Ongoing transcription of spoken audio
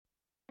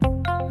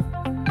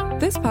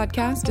This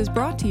podcast is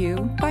brought to you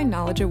by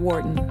Knowledge at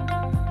Wharton.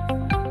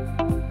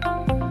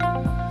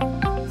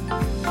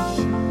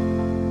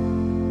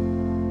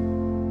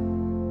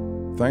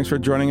 Thanks for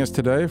joining us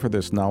today for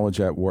this Knowledge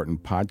at Wharton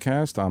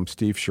podcast. I'm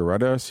Steve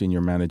Sciarretta,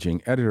 Senior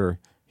Managing Editor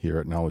here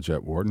at Knowledge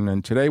at Wharton.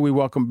 And today we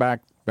welcome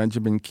back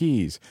Benjamin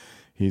Keys.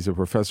 He's a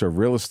professor of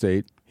real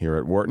estate here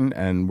at Wharton,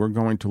 and we're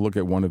going to look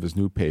at one of his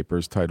new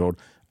papers titled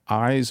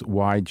Eyes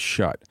Wide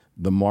Shut,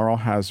 The Moral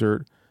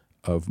Hazard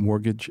of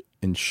Mortgage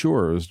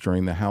Insurers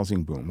During the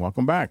Housing Boom.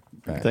 Welcome back,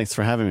 Ben. Thanks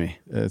for having me.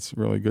 It's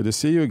really good to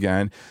see you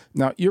again.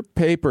 Now, your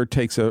paper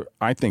takes a,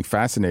 I think,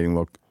 fascinating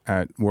look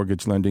at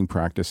mortgage lending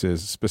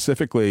practices,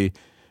 specifically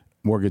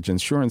mortgage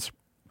insurance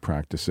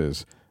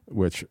practices,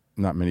 which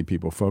not many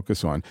people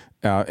focus on,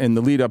 in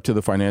the lead up to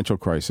the financial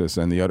crisis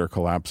and the utter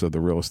collapse of the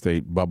real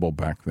estate bubble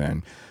back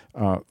then.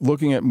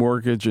 Looking at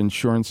mortgage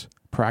insurance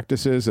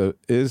practices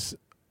is,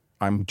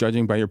 I'm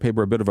judging by your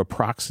paper, a bit of a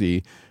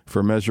proxy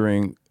for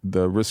measuring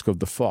the risk of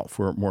default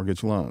for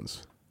mortgage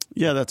loans.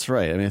 Yeah, that's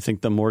right. I mean, I think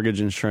the mortgage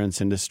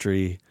insurance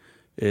industry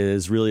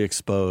is really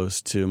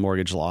exposed to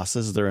mortgage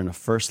losses. They're in a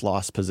first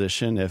loss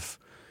position if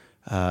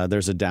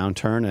there's a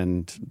downturn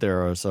and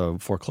there is a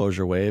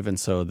foreclosure wave. And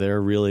so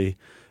they're really,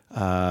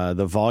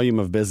 the volume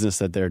of business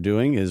that they're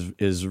doing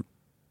is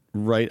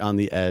right on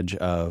the edge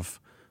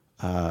of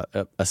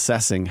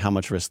assessing how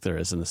much risk there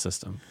is in the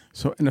system.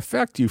 So in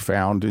effect, you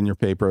found in your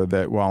paper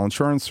that while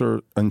insurers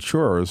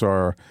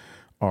are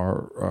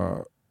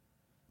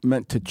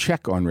meant to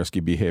check on risky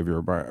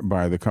behavior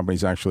by the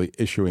companies actually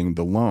issuing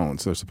the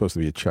loans, there's supposed to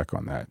be a check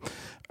on that.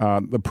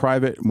 The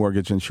private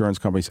mortgage insurance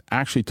companies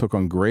actually took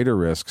on greater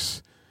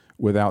risks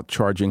without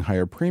charging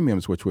higher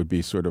premiums, which would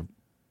be sort of,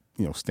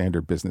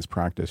 standard business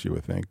practice, you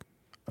would think.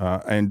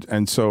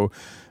 So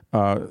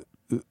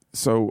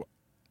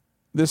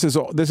this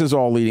is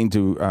all leading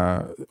to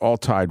all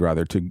tied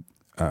to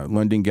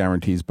lending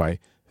guarantees by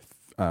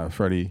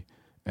Fannie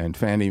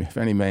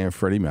Mae and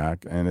Freddie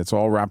Mac, and it's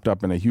all wrapped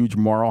up in a huge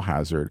moral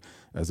hazard,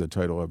 as the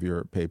title of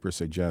your paper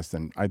suggests.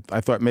 And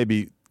I thought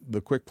maybe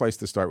the quick place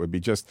to start would be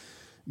just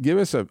give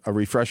us a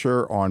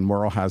refresher on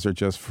moral hazard,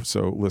 just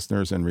so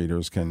listeners and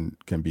readers can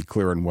be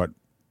clear on what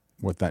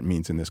that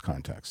means in this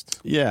context.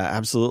 Yeah,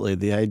 absolutely.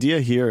 The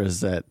idea here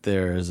is that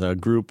there's a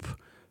group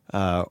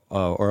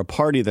or a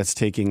party that's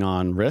taking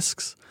on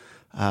risks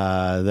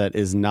that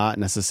is not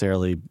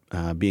necessarily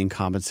being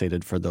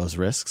compensated for those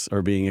risks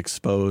or being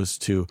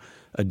exposed to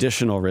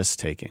additional risk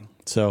taking.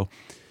 So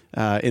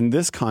in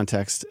this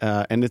context,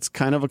 and it's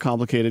kind of a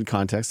complicated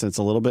context, and it's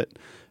a little bit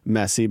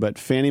messy, but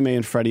Fannie Mae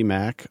and Freddie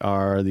Mac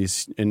are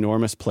these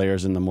enormous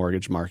players in the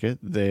mortgage market.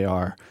 They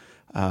are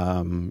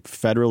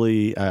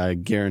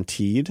federally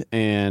guaranteed,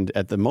 and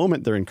at the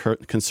moment they're in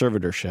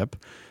conservatorship.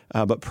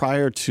 But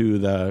prior to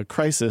the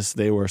crisis,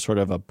 they were sort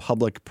of a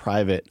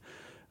public-private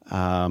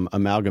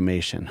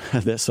amalgamation.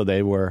 So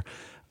they were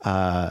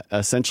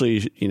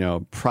essentially,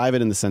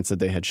 private in the sense that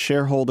they had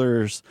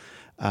shareholders,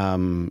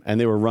 and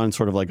they were run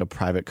sort of like a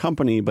private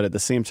company. But at the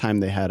same time,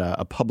 they had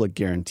a public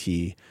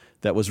guarantee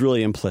that was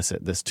really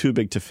implicit. This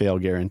too-big-to-fail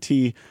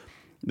guarantee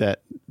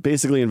that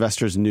basically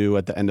investors knew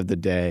at the end of the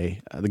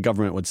day the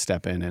government would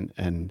step in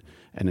and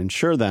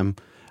insure them.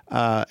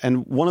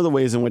 And one of the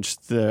ways in which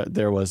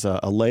there was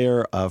a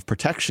layer of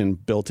protection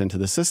built into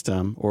the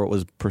system, or it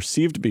was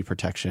perceived to be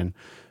protection,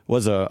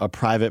 was a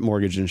private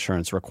mortgage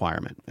insurance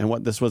requirement. And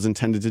what this was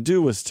intended to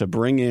do was to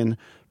bring in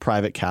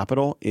private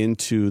capital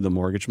into the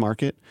mortgage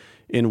market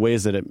in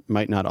ways that it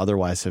might not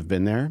otherwise have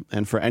been there.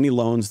 And for any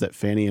loans that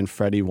Fannie and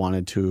Freddie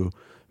wanted to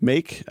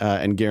make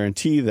and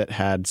guarantee that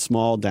had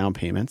small down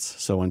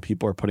payments, so when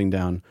people are putting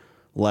down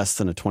less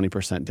than a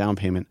 20% down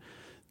payment,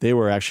 they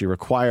were actually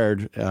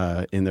required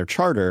in their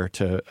charter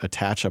to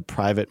attach a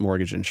private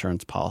mortgage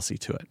insurance policy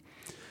to it.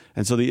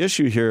 And so the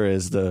issue here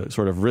is the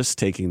sort of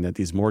risk-taking that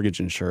these mortgage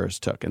insurers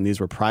took. And these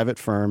were private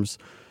firms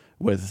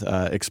with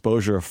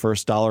exposure of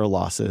first dollar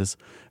losses.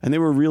 And they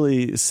were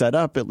really set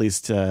up, at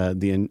least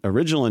the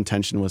original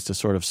intention was to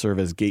sort of serve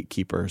as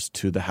gatekeepers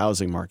to the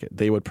housing market.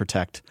 They would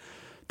protect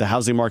the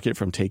housing market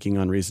from taking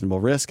unreasonable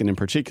risk, and in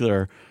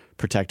particular,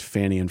 protect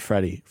Fannie and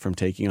Freddie from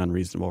taking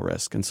unreasonable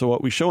risk. And so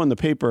what we show in the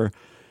paper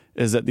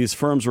is that these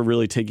firms were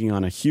really taking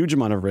on a huge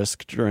amount of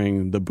risk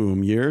during the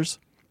boom years,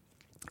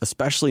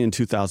 especially in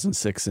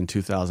 2006 and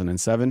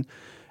 2007.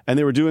 And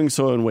they were doing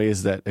so in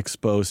ways that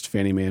exposed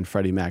Fannie Mae and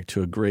Freddie Mac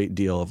to a great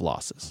deal of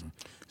losses.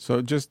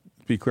 So just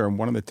to be clear,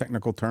 one of the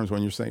technical terms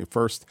when you're saying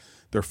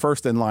they're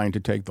first in line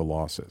to take the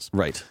losses.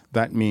 Right.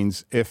 That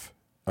means if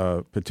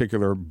a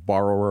particular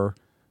borrower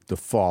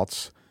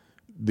defaults,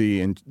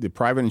 the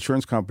private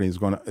insurance company is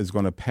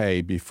going to pay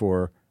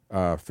before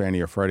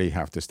Fannie or Freddie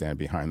have to stand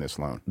behind this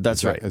loan.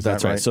 That's right.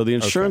 That's right. So the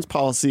insurance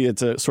policy,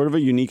 it's a sort of a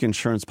unique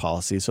insurance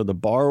policy. So the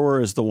borrower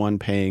is the one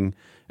paying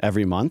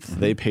every month. Mm-hmm.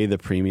 They pay the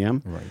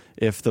premium. Right.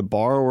 If the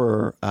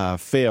borrower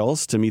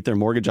fails to meet their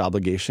mortgage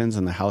obligations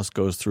and the house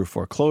goes through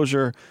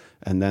foreclosure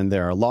and then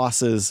there are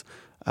losses,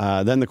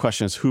 then the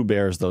question is who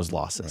bears those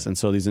losses? Right. And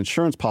so these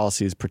insurance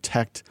policies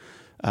protect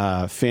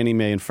Fannie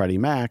Mae and Freddie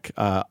Mac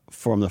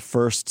from the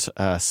first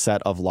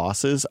set of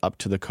losses up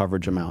to the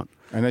coverage amount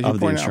And as of you the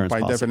point out, insurance by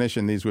policy.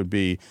 definition, these would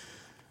be,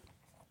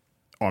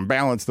 on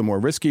balance, the more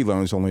risky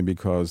loans only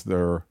because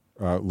they're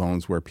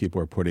loans where people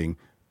are putting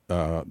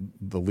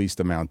the least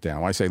amount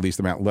down. I say least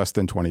amount, less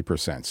than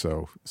 20%.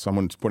 So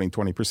someone's putting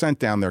 20%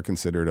 down, they're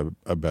considered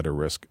a better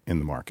risk in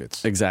the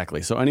markets.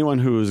 Exactly. So anyone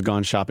who's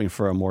gone shopping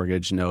for a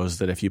mortgage knows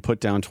that if you put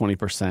down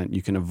 20%,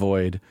 you can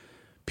avoid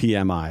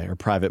PMI or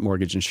private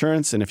mortgage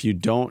insurance. And if you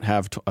don't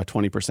have a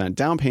 20%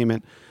 down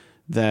payment,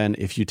 then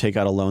if you take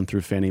out a loan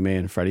through Fannie Mae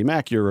and Freddie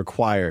Mac, you're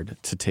required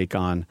to take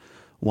on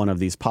one of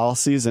these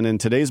policies. And in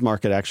today's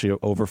market, actually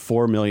over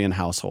 4 million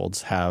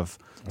households have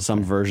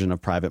some version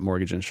of private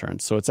mortgage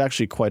insurance. So it's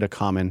actually quite a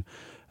common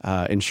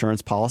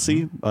insurance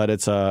policy, but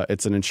it's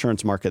an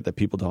insurance market that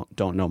people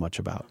don't know much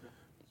about.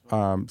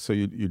 So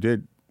you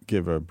did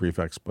give a brief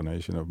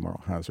explanation of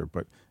moral hazard,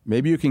 but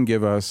maybe you can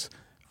give us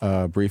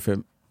a brief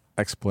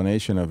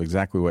explanation of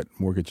exactly what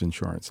mortgage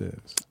insurance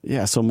is.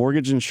 Yeah, so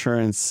mortgage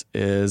insurance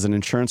is an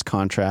insurance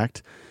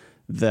contract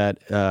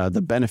that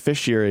the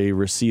beneficiary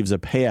receives a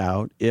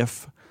payout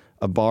if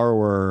a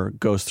borrower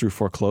goes through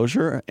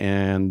foreclosure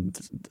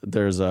and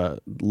there's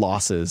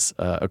losses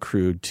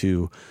accrued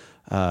to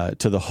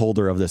the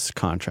holder of this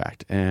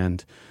contract.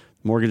 And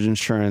mortgage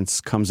insurance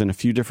comes in a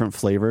few different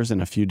flavors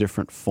and a few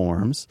different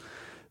forms.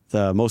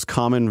 The most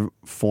common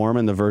form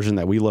and the version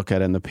that we look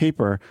at in the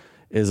paper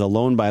is a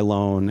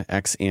loan-by-loan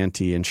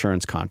ex-ante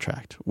insurance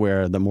contract,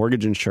 where the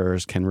mortgage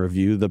insurers can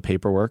review the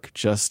paperwork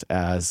just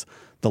as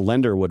the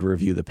lender would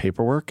review the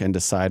paperwork and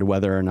decide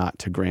whether or not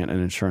to grant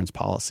an insurance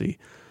policy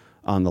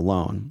on the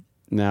loan.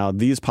 Now,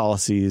 these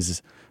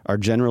policies are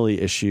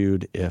generally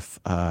issued if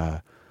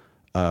a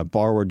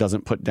borrower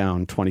doesn't put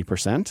down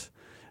 20%,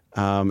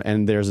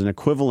 and there's an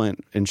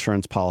equivalent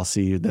insurance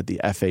policy that the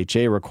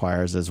FHA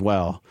requires as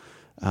well,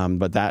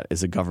 but that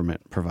is a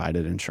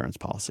government-provided insurance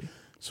policy.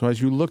 So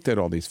as you looked at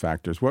all these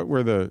factors, what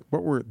were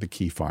the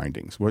key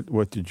findings?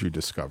 What did you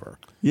discover?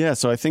 Yeah,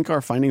 so I think our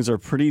findings are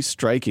pretty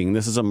striking.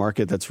 This is a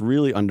market that's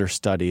really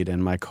understudied,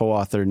 and my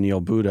co-author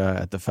Neil Buddha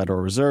at the Federal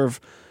Reserve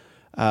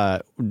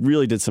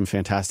really did some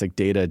fantastic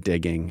data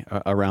digging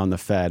around the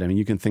Fed. I mean,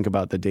 you can think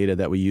about the data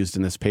that we used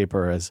in this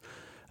paper as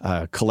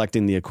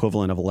collecting the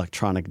equivalent of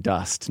electronic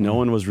dust. No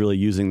one was really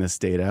using this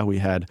data. We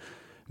had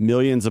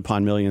millions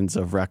upon millions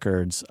of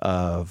records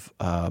of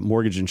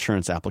mortgage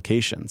insurance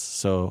applications.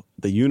 So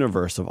the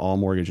universe of all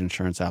mortgage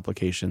insurance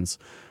applications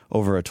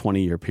over a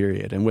 20-year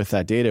period. And with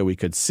that data, we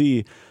could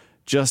see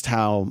just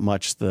how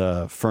much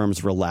the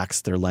firms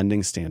relaxed their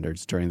lending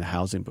standards during the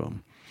housing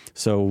boom.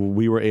 So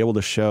we were able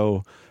to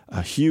show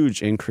a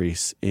huge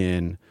increase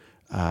in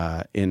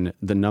the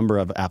number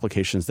of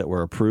applications that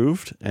were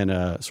approved and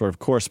a sort of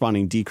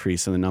corresponding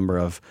decrease in the number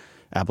of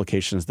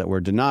applications that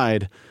were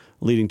denied,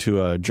 leading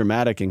to a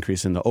dramatic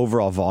increase in the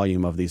overall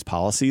volume of these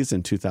policies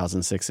in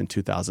 2006 and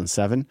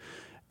 2007.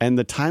 And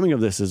the timing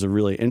of this is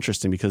really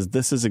interesting because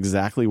this is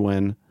exactly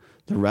when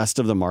the rest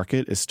of the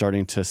market is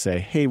starting to say,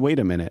 hey, wait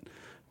a minute.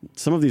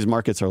 Some of these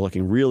markets are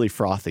looking really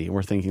frothy.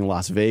 We're thinking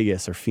Las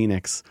Vegas or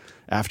Phoenix,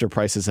 after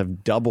prices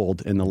have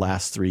doubled in the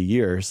last 3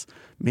 years.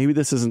 Maybe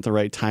this isn't the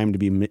right time to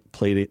be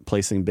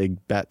placing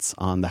big bets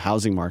on the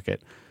housing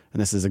market.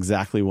 And this is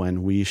exactly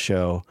when we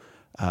show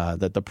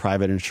that the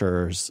private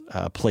insurers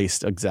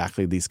placed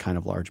exactly these kind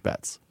of large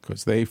bets.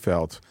 Because they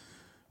felt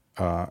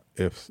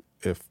if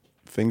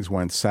things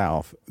went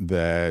south,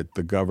 that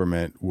the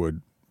government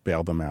would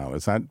bail them out.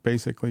 Is that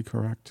basically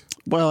correct?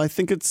 Well, I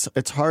think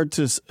it's hard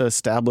to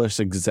establish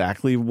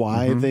exactly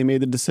why they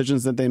made the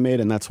decisions that they made,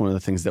 and that's one of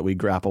the things that we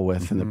grapple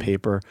with in the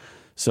paper.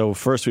 So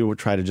first, we would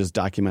try to just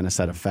document a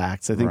set of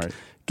facts. I think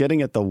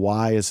getting at the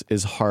why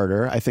is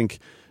harder. I think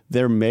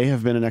there may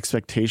have been an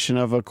expectation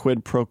of a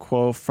quid pro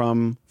quo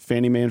from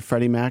Fannie Mae and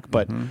Freddie Mac,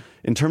 but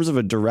in terms of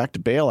a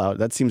direct bailout,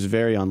 that seems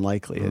very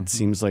unlikely. It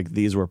seems like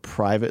these were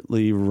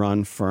privately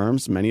run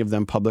firms, many of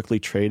them publicly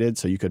traded,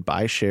 so you could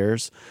buy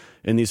shares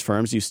in these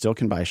firms. You still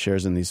can buy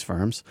shares in these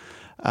firms.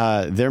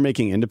 They're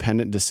making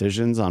independent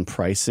decisions on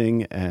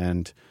pricing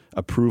and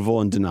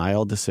approval and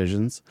denial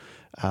decisions.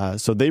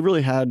 So they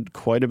really had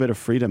quite a bit of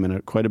freedom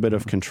and quite a bit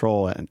of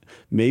control. And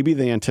maybe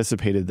they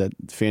anticipated that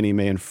Fannie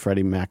Mae and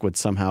Freddie Mac would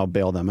somehow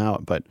bail them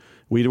out, but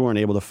we weren't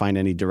able to find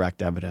any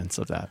direct evidence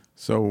of that.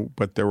 So,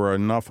 but there were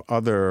enough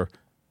other,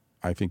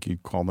 I think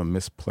you'd call them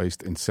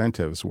misplaced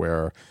incentives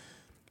where,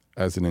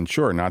 as an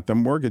insurer, not the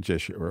mortgage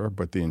issuer,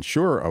 but the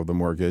insurer of the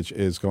mortgage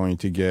is going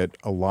to get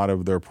a lot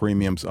of their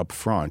premiums up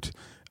front.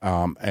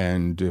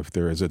 And if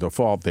there is a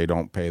default, they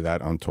don't pay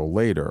that until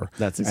later.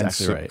 That's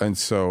exactly right. And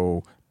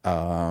so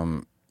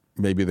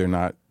maybe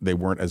they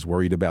weren't as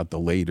worried about the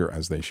later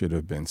as they should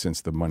have been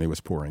since the money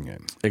was pouring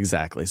in.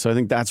 Exactly. So I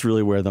think that's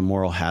really where the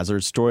moral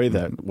hazard story,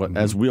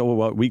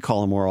 what we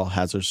call a moral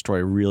hazard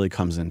story, really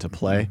comes into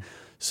play.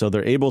 So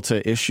they're able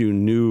to issue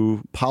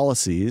new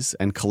policies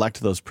and collect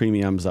those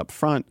premiums up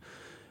front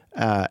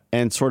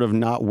and sort of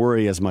not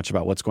worry as much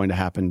about what's going to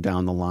happen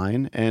down the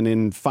line. And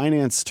in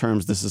finance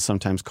terms, this is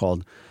sometimes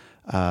called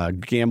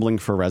gambling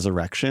for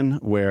resurrection,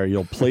 where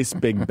you'll place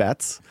big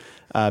bets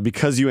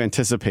because you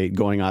anticipate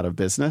going out of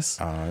business.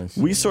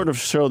 We sort of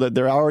show that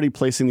they're already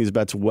placing these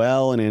bets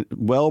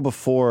well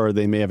before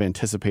they may have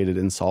anticipated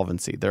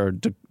insolvency. They're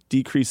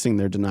decreasing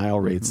their denial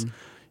rates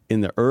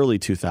in the early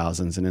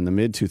 2000s and in the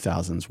mid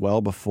 2000s,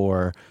 well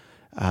before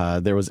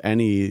there was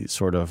any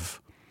sort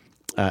of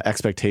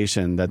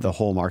expectation that the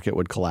whole market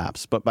would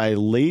collapse. But by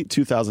late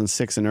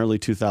 2006 and early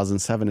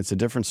 2007, it's a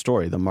different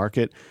story. The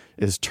market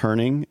is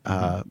turning.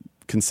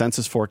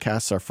 Consensus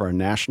forecasts are for a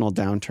national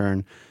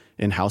downturn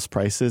in house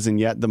prices, and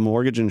yet the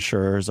mortgage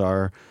insurers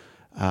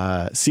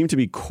seem to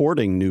be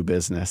courting new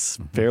business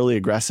fairly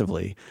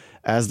aggressively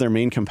as their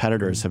main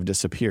competitors have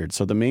disappeared.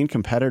 So the main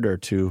competitor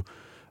to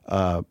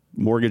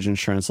mortgage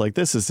insurance like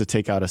this is to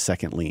take out a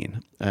second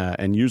lien.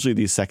 And usually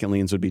these second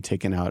liens would be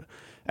taken out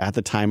at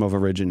the time of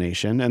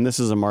origination. And this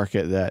is a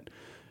market that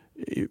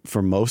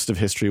for most of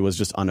history was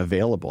just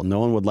unavailable. No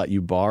one would let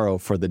you borrow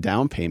for the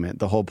down payment.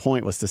 The whole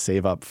point was to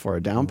save up for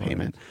a down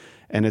payment.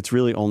 And it's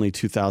really only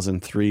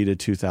 2003 to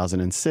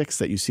 2006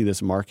 that you see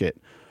this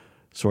market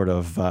sort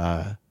of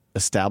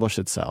establish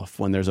itself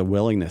when there's a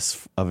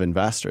willingness of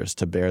investors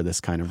to bear this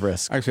kind of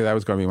risk. Actually, that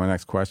was going to be my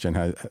next question.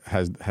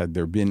 Had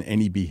there been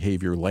any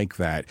behavior like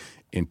that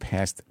in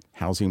past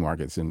housing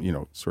markets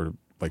and, sort of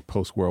like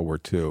post-World War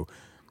II?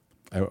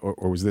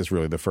 Or was this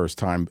really the first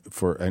time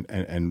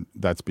and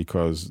that's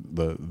because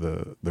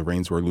the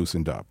reins were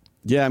loosened up?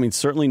 Yeah, I mean,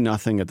 certainly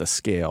nothing at the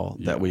scale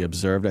that we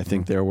observed. I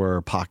think there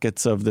were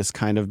pockets of this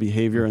kind of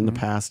behavior in the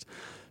past.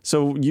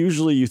 So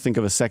usually you think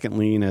of a second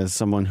lien as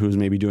someone who's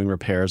maybe doing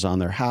repairs on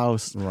their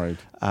house. Right.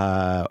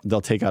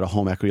 They'll take out a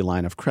home equity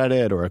line of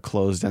credit or a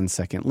closed-end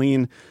second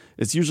lien.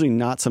 It's usually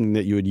not something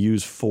that you would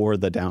use for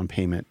the down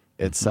payment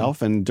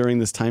itself. And during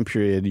this time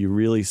period, you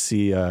really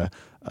see a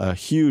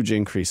huge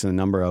increase in the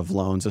number of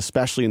loans,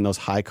 especially in those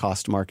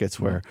high-cost markets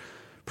where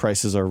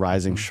prices are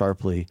rising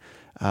sharply,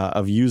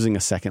 of using a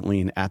second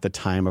lien at the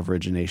time of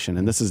origination.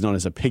 And this is known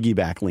as a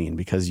piggyback lien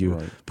because you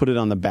put it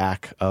on the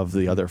back of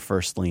the other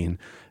first lien.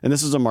 And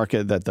this is a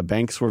market that the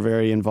banks were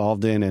very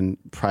involved in and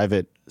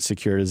private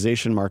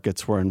securitization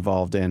markets were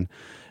involved in.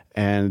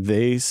 And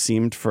they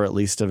seemed for at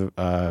least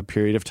a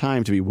period of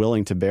time to be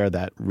willing to bear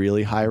that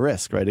really high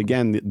risk, right?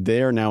 Again,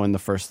 they're now in the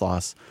first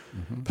loss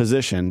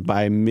position.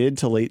 By mid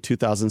to late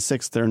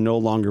 2006, they're no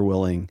longer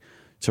willing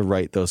to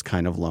write those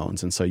kind of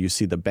loans. And so you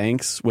see the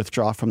banks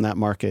withdraw from that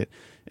market,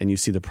 and you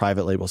see the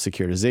private label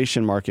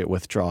securitization market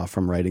withdraw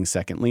from writing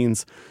second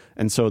liens.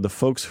 And so the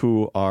folks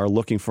who are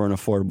looking for an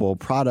affordable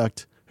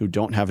product, who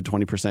don't have a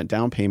 20%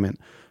 down payment,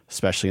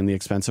 especially in the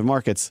expensive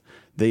markets,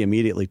 they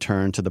immediately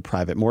turn to the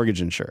private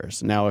mortgage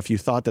insurers. Now, if you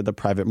thought that the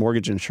private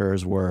mortgage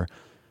insurers were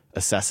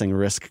assessing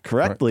risk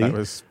correctly,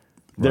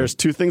 there's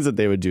two things that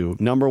they would do.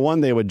 Number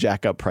one, they would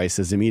jack up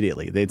prices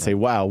immediately. They'd say,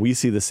 wow, we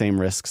see the same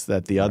risks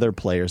that the other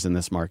players in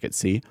this market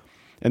see.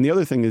 And the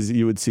other thing is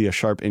you would see a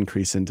sharp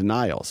increase in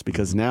denials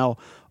because now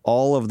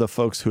all of the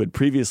folks who had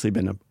previously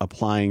been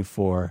applying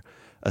for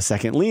a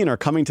second lien are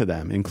coming to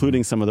them,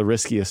 including some of the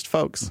riskiest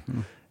folks.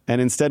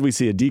 And instead, we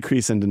see a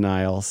decrease in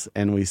denials,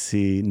 and we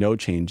see no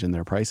change in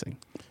their pricing.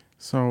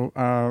 So,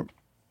 are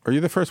you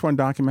the first one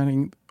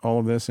documenting all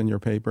of this in your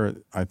paper?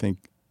 I think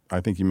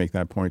you make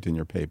that point in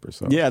your paper.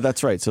 So yeah,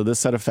 that's right. So this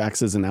set of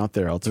facts isn't out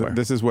there elsewhere.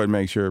 This is what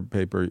makes your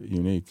paper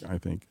unique, I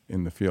think,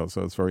 in the field.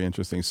 So it's very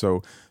interesting.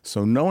 So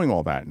knowing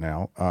all that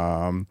now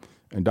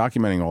and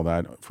documenting all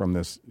that from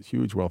this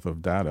huge wealth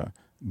of data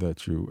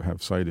that you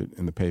have cited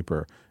in the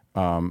paper,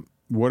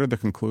 what are the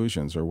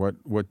conclusions, or what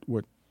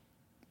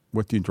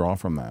do you draw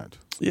from that?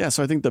 Yeah,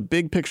 so I think the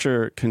big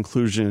picture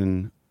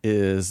conclusion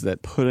is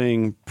that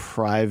putting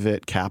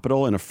private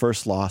capital in a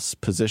first loss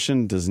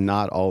position does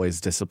not always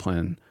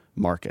discipline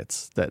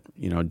markets. That,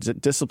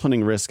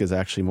 disciplining risk is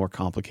actually more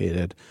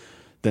complicated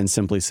than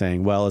simply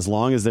saying, well, as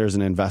long as there's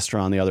an investor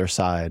on the other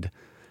side,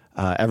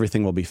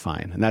 everything will be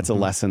fine. And that's a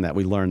lesson that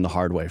we learned the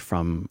hard way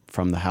from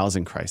the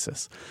housing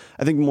crisis.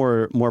 I think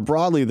more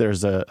broadly,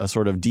 there's a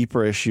sort of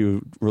deeper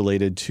issue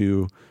related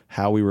to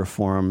how we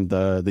reform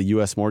the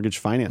U.S. mortgage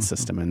finance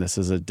system. And this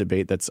is a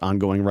debate that's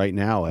ongoing right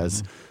now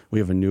as we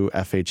have a new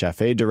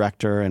FHFA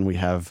director and we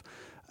have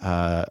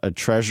a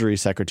Treasury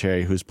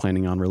secretary who's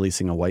planning on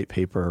releasing a white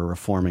paper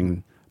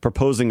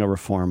proposing a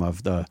reform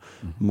of the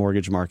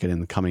mortgage market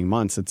in the coming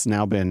months. It's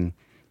now been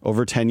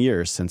over 10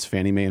 years since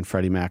Fannie Mae and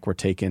Freddie Mac were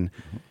taken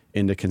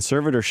into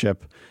conservatorship.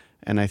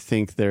 And I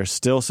think there's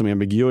still some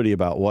ambiguity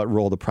about what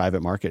role the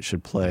private market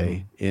should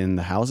play in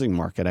the housing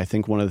market. I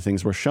think one of the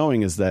things we're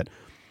showing is that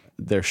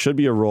there should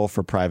be a role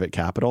for private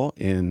capital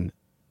in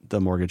the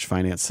mortgage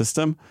finance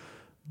system,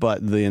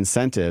 but the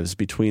incentives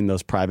between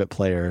those private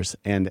players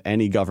and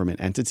any government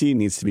entity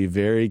needs to be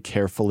very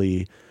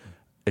carefully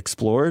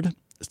explored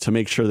to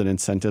make sure that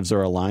incentives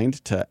are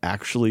aligned to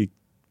actually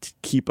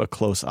keep a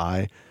close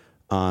eye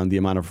on the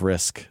amount of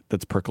risk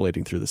that's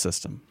percolating through the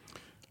system.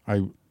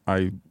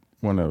 I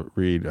want to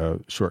read a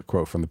short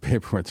quote from the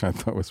paper, which I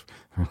thought was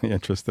really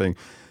interesting.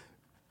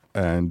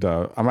 And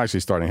I'm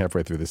actually starting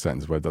halfway through the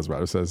sentence, but it doesn't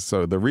matter. It says,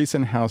 so the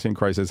recent housing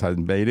crisis has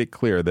made it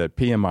clear that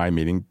PMI,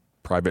 meaning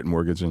private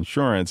mortgage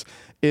insurance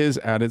is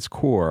at its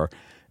core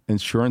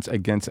insurance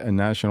against a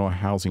national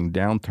housing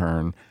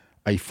downturn,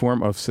 a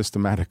form of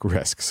systematic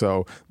risk.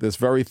 So this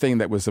very thing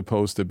that was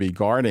supposed to be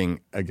guarding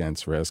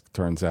against risk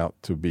turns out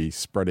to be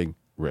spreading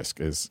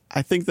risk.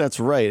 I think that's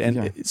right.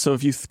 And so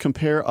if you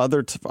compare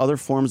other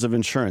forms of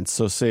insurance,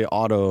 so say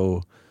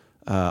auto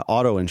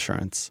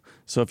insurance.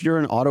 So if you're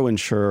an auto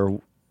insurer,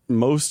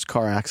 most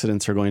car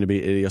accidents are going to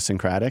be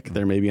idiosyncratic.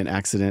 There may be an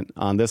accident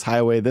on this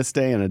highway this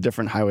day and a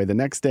different highway the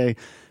next day.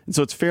 And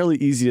so it's fairly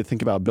easy to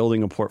think about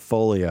building a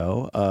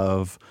portfolio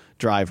of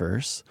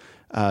drivers.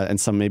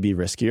 And some may be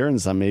riskier and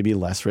some may be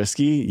less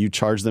risky. You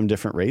charge them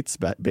different rates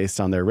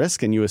based on their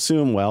risk. And you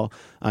assume, well,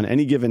 on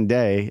any given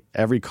day,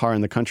 every car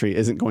in the country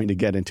isn't going to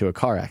get into a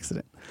car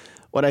accident.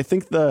 What I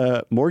think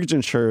the mortgage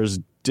insurers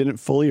didn't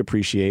fully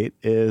appreciate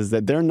is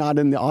that they're not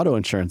in the auto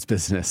insurance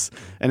business.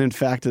 And in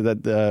fact,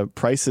 that the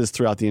prices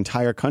throughout the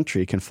entire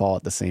country can fall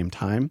at the same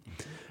time.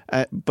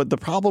 But the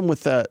problem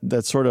with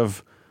that sort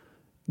of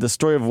the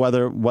story of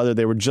whether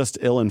they were just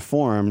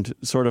ill-informed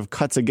sort of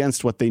cuts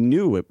against what they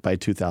knew by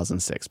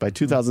 2006. By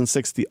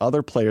 2006, the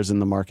other players in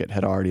the market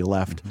had already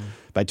left. Mm-hmm.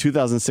 By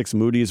 2006,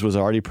 Moody's was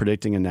already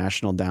predicting a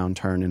national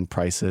downturn in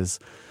prices.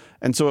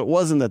 And so it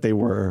wasn't that they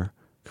were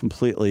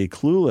completely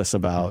clueless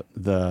about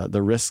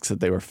the risks that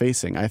they were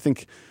facing. I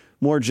think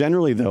more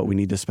generally, though, we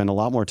need to spend a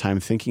lot more time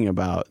thinking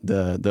about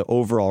the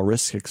overall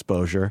risk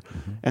exposure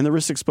and the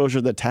risk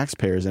exposure that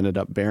taxpayers ended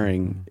up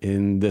bearing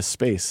in this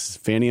space.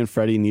 Fannie and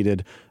Freddie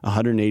needed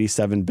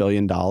 $187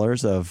 billion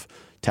of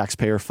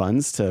taxpayer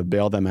funds to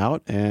bail them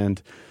out,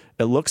 and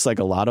it looks like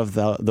a lot of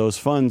those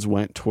funds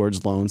went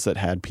towards loans that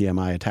had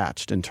PMI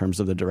attached in terms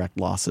of the direct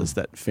losses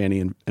that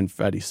Fannie and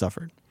Freddie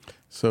suffered.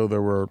 So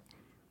there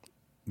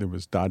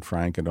was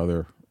Dodd-Frank and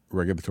other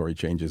regulatory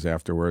changes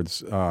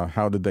afterwards.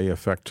 How did they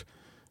affect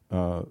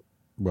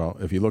well,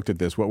 if you looked at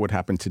this, what would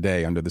happen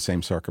today under the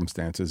same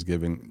circumstances,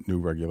 given new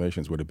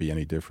regulations? Would it be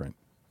any different?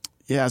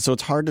 Yeah, so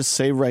it's hard to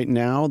say right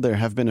now. There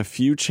have been a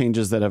few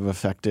changes that have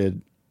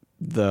affected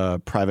the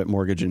private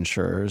mortgage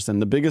insurers.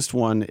 And the biggest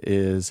one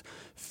is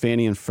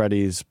Fannie and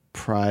Freddie's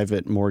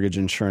private mortgage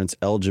insurance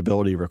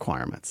eligibility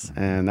requirements.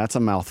 And that's a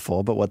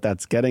mouthful, but what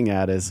that's getting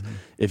at is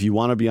if you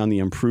want to be on the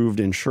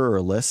improved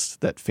insurer list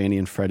that Fannie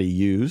and Freddie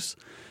use,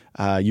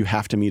 you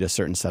have to meet a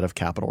certain set of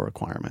capital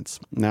requirements.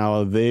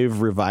 Now,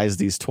 they've revised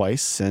these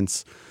twice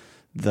since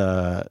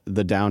the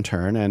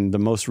downturn, and the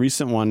most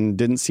recent one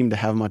didn't seem to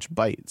have much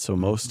bite. So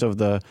most of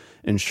the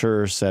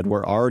insurers said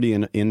we're already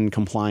in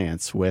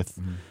compliance with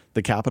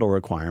the capital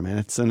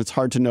requirements, and it's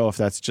hard to know if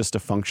that's just a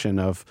function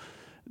of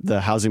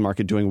the housing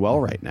market doing well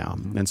right now.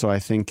 And so I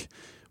think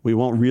we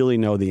won't really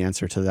know the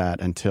answer to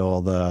that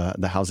until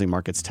the housing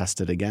market's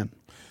tested again.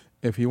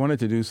 If you wanted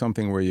to do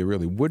something where you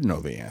really would know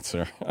the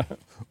answer,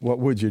 what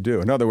would you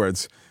do? In other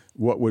words,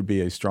 what would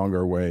be a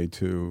stronger way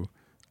to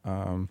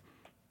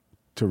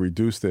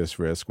reduce this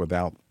risk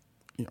without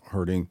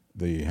hurting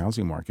the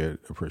housing market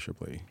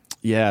appreciably?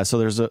 Yeah, so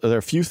there are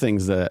a few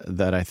things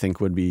that I think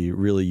would be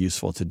really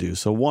useful to do.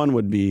 So one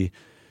would be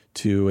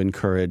to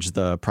encourage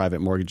the private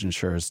mortgage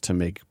insurers to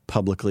make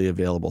publicly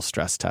available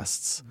stress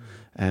tests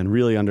and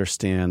really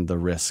understand the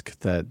risk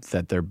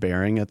that they're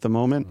bearing at the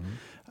moment.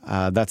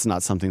 That's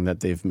not something that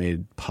they've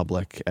made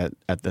public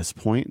at this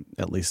point,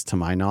 at least to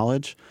my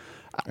knowledge.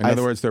 In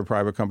other words, they're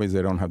private companies.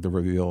 They don't have to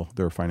reveal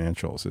their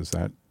financials. Is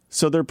that?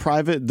 So they're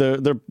private.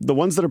 The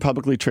ones that are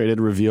publicly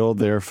traded reveal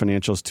their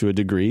financials to a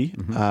degree,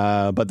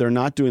 but they're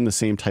not doing the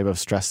same type of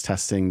stress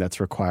testing that's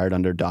required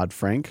under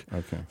Dodd-Frank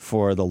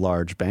for the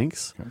large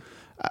banks. Okay.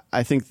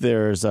 I think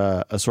there's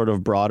a sort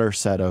of broader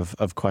set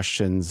of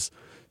questions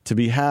to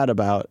be had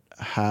about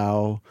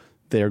how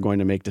they're going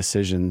to make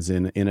decisions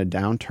in a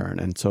downturn.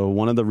 And so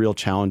one of the real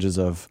challenges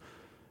of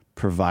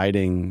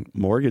providing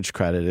mortgage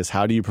credit is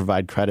how do you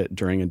provide credit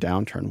during a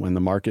downturn? When the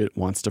market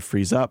wants to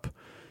freeze up,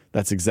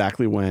 that's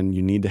exactly when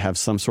you need to have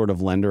some sort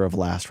of lender of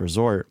last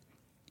resort.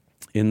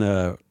 In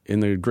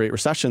the Great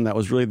Recession, that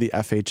was really the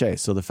FHA.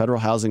 So the Federal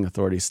Housing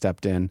Authority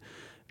stepped in,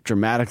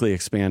 dramatically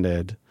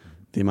expanded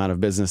the amount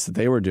of business that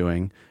they were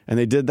doing. And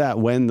they did that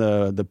when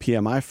the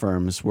PMI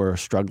firms were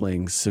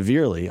struggling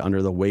severely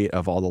under the weight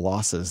of all the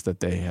losses that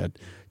they had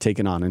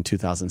taken on in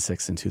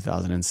 2006 and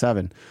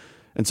 2007.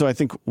 And so I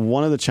think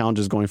one of the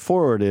challenges going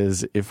forward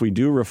is if we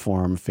do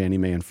reform Fannie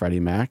Mae and Freddie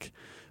Mac,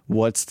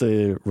 what's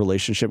the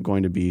relationship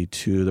going to be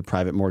to the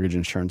private mortgage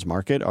insurance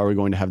market? Are we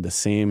going to have the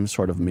same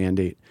sort of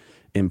mandate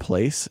in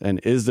place? And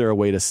is there a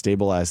way to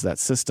stabilize that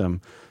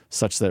system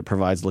such that it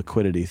provides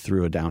liquidity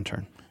through a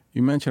downturn?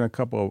 You mentioned a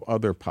couple of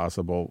other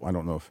possible, I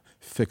don't know if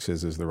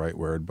fixes is the right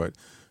word, but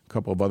a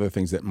couple of other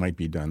things that might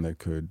be done that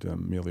could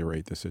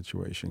ameliorate the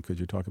situation. Could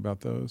you talk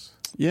about those?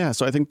 Yeah,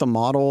 so I think the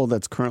model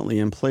that's currently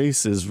in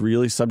place is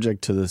really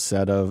subject to the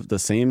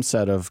same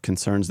set of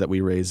concerns that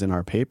we raise in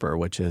our paper,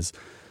 which is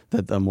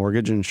that the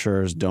mortgage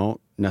insurers don't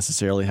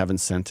necessarily have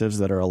incentives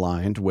that are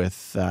aligned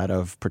with that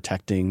of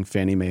protecting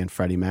Fannie Mae and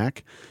Freddie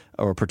Mac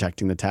or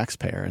protecting the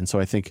taxpayer. And so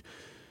I think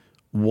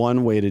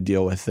one way to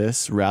deal with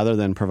this, rather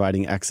than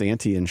providing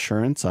ex-ante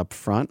insurance up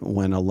front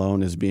when a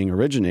loan is being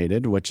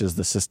originated, which is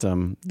the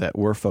system that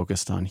we're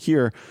focused on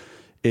here,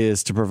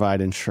 is to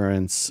provide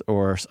insurance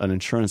or an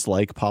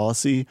insurance-like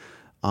policy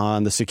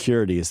on the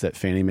securities that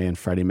Fannie Mae and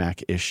Freddie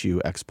Mac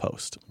issue ex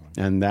post.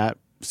 And that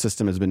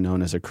system has been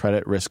known as a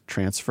credit risk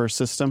transfer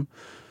system,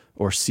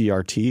 or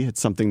CRT.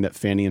 It's something that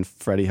Fannie and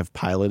Freddie have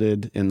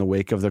piloted in the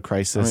wake of the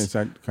crisis. Is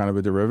that kind of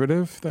a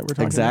derivative that we're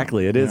talking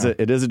exactly. about?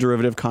 Exactly. It is a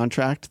derivative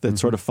contract that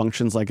sort of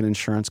functions like an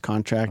insurance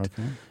contract.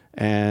 Okay.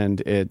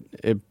 And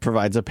it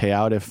provides a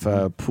payout if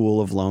a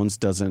pool of loans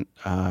doesn't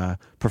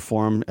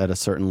perform at a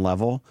certain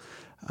level.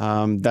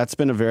 That's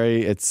been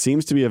it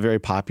seems to be a very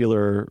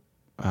popular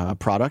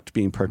product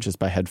being purchased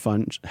by hedge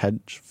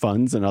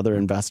funds and other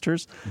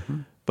investors.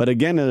 But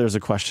again, there's a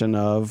question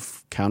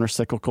of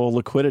countercyclical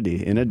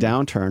liquidity. In a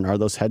downturn, are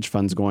those hedge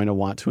funds going to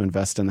want to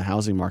invest in the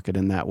housing market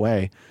in that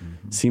way?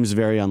 Seems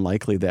very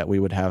unlikely that we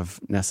would have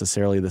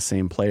necessarily the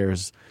same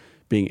players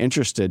being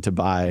interested to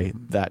buy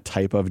that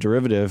type of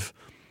derivative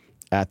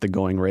at the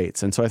going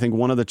rates. And so I think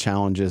one of the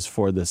challenges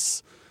for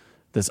this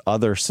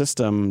other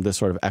system, this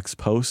sort of ex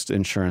post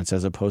insurance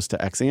as opposed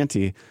to ex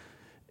ante,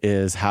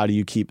 is how do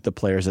you keep the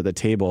players at the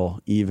table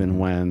even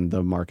when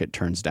the market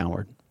turns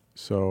downward?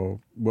 So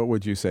what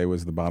would you say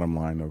was the bottom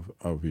line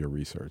of your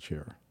research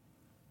here?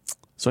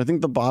 So I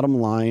think the bottom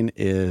line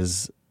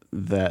is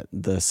that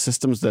the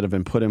systems that have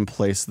been put in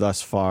place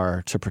thus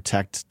far to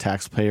protect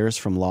taxpayers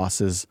from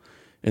losses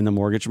in the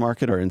mortgage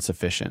market are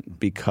insufficient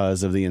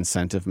because of the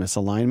incentive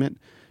misalignment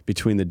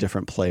between the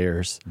different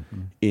players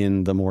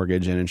in the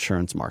mortgage and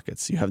insurance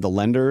markets. You have the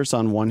lenders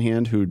on one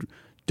hand who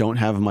don't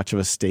have much of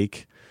a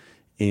stake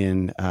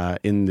in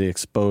the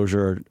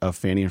exposure of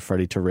Fannie and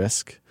Freddie to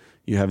risk.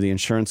 You have the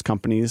insurance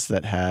companies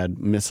that had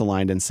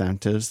misaligned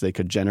incentives. They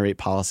could generate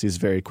policies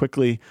very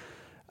quickly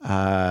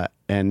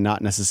and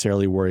not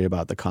necessarily worry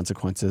about the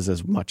consequences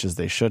as much as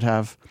they should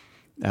have.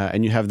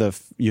 And you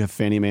have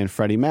Fannie Mae and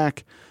Freddie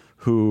Mac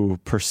who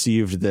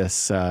perceived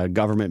this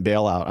government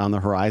bailout on the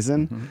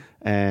horizon.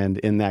 And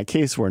in that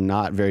case, were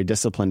not very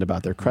disciplined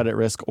about their credit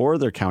risk or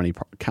their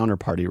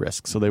counterparty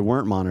risk. So they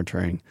weren't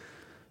monitoring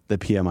the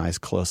PMIs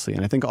closely.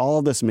 And I think all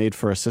of this made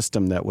for a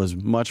system that was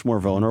much more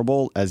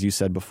vulnerable, as you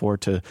said before,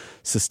 to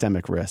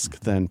systemic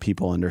risk than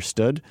people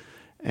understood.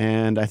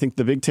 And I think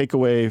the big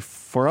takeaway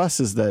for us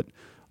is that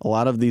a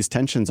lot of these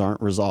tensions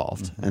aren't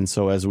resolved. And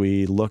so as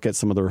we look at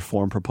some of the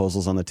reform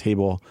proposals on the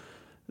table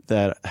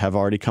that have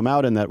already come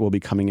out and that will be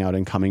coming out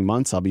in coming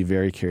months, I'll be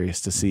very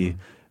curious to see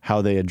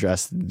how they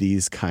address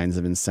these kinds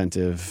of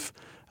incentive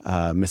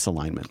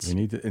misalignments.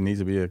 It needs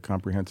to be a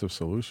comprehensive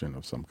solution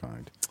of some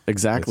kind.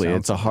 Exactly.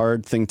 It's a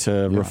hard thing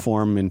to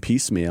reform in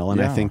piecemeal.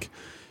 And I think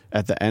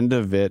at the end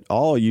of it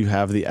all, you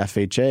have the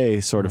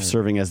FHA sort of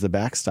serving as the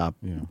backstop,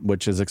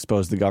 which has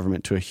exposed the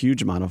government to a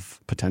huge amount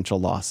of potential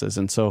losses.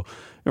 And so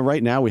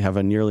right now we have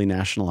a nearly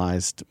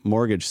nationalized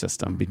mortgage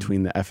system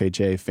between the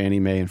FHA, Fannie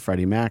Mae, and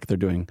Freddie Mac. They're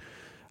doing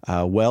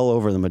well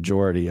over the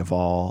majority of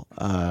all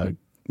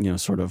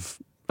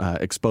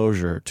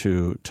exposure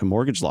to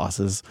mortgage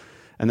losses.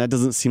 And that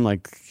doesn't seem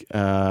like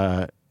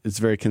it's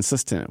very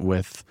consistent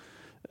with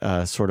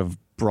sort of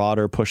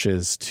broader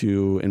pushes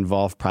to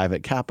involve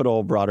private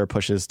capital, broader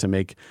pushes to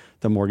make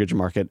the mortgage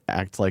market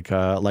act like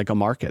a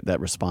market that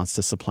responds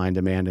to supply and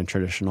demand in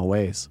traditional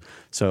ways.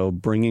 So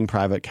bringing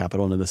private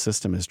capital into the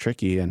system is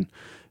tricky, and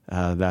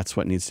that's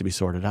what needs to be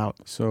sorted out.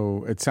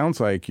 So it sounds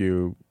like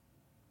you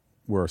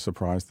were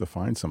surprised to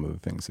find some of the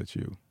things that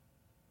you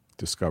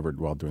discovered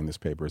while doing this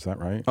paper. Is that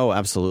right? Oh,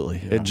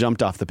 absolutely. Yeah. It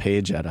jumped off the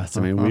page at us.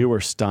 I mean, we were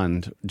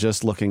stunned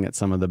just looking at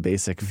some of the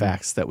basic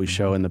facts that we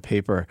show in the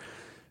paper,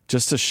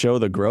 just to show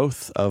the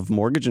growth of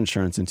mortgage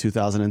insurance in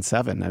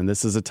 2007. And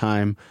this is a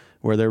time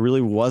where there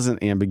really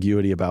wasn't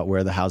ambiguity about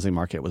where the housing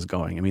market was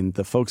going. I mean,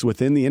 the folks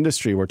within the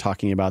industry were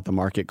talking about the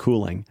market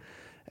cooling,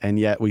 and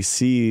yet we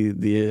see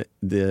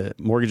the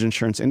mortgage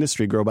insurance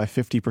industry grow by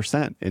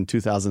 50% in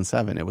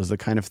 2007. It was the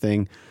kind of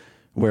thing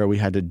where we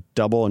had to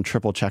double and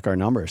triple check our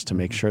numbers to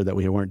make sure that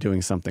we weren't doing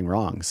something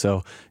wrong.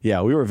 So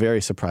yeah, we were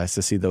very surprised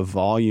to see the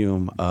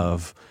volume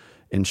of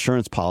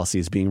insurance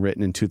policies being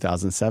written in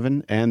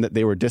 2007, and that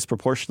they were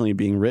disproportionately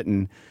being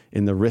written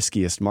in the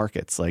riskiest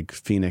markets like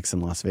Phoenix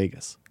and Las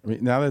Vegas. I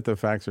mean, now that the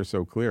facts are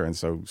so clear and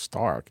so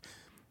stark,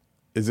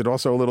 is it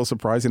also a little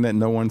surprising that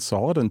no one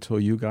saw it until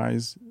you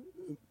guys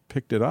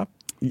picked it up?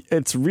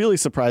 It's really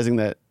surprising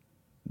that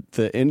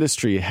the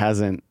industry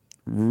hasn't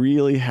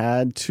really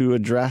had to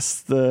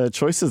address the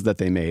choices that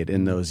they made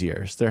in those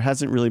years. There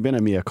hasn't really been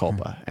a mea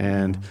culpa.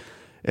 And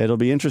it'll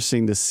be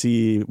interesting to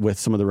see with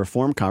some of the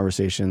reform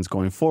conversations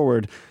going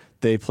forward,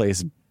 they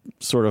place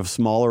sort of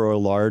smaller or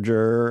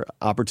larger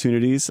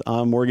opportunities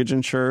on mortgage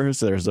insurers.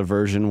 There's a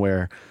version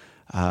where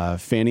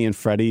Fannie and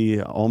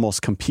Freddie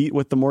almost compete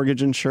with the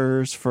mortgage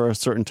insurers for a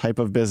certain type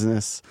of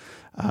business.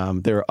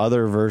 There are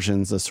other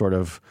versions, a sort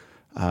of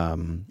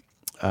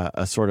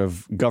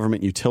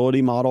government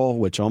utility model,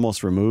 which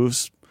almost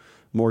removes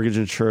mortgage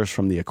insurers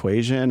from the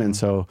equation. And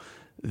so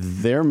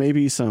there may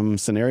be some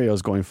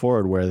scenarios going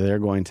forward where they're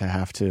going to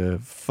have to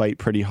fight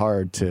pretty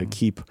hard to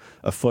keep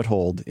a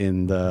foothold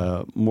in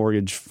the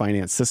mortgage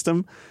finance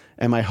system.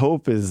 And my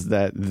hope is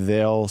that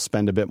they'll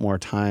spend a bit more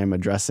time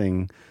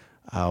addressing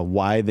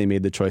why they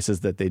made the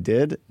choices that they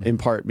did, in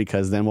part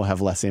because then we'll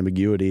have less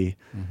ambiguity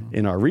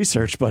in our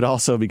research, but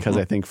also because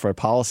I think for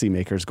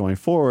policymakers going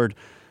forward,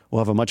 we'll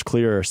have a much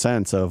clearer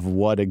sense of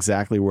what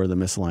exactly were the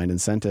misaligned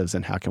incentives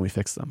and how can we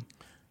fix them.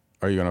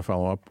 Are you going to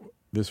follow up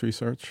this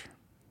research?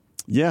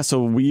 Yeah,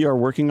 so we are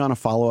working on a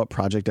follow-up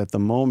project at the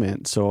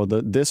moment. So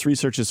this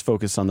research is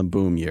focused on the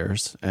boom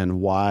years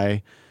and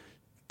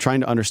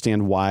trying to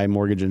understand why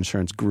mortgage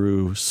insurance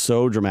grew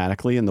so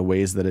dramatically in the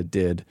ways that it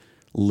did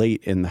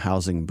late in the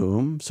housing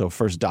boom. So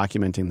first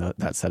documenting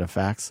that set of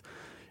facts.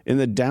 In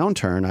the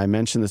downturn, I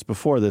mentioned this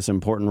before, this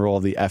important role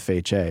of the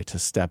FHA to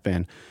step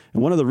in.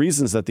 And one of the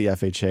reasons that the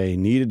FHA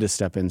needed to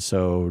step in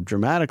so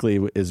dramatically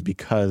is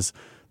because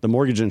the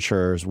mortgage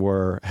insurers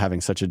were having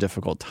such a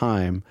difficult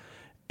time,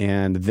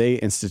 and they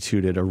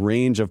instituted a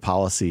range of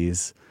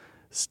policies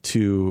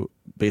to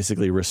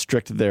basically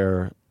restrict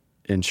their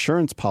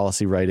insurance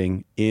policy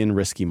writing in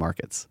risky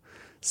markets.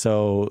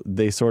 So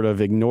they sort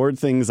of ignored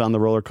things on the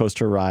roller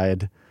coaster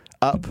ride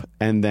up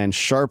and then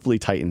sharply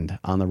tightened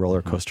on the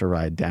roller coaster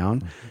ride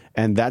down.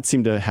 And that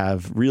seemed to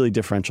have really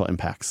differential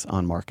impacts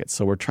on markets.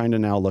 So we're trying to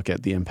now look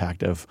at the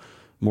impact of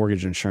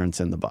mortgage insurance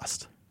in the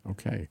bust.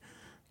 Okay.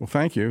 Well,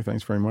 thank you.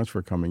 Thanks very much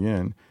for coming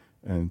in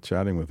and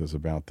chatting with us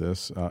about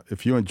this.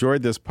 If you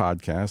enjoyed this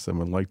podcast and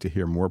would like to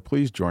hear more,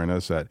 please join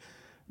us at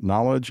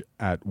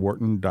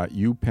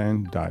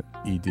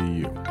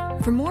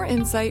knowledge@wharton.upenn.edu. For more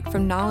insight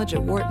from Knowledge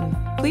at Wharton,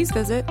 please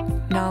visit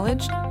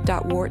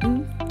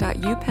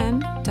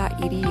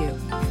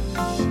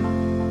knowledge.wharton.upenn.edu.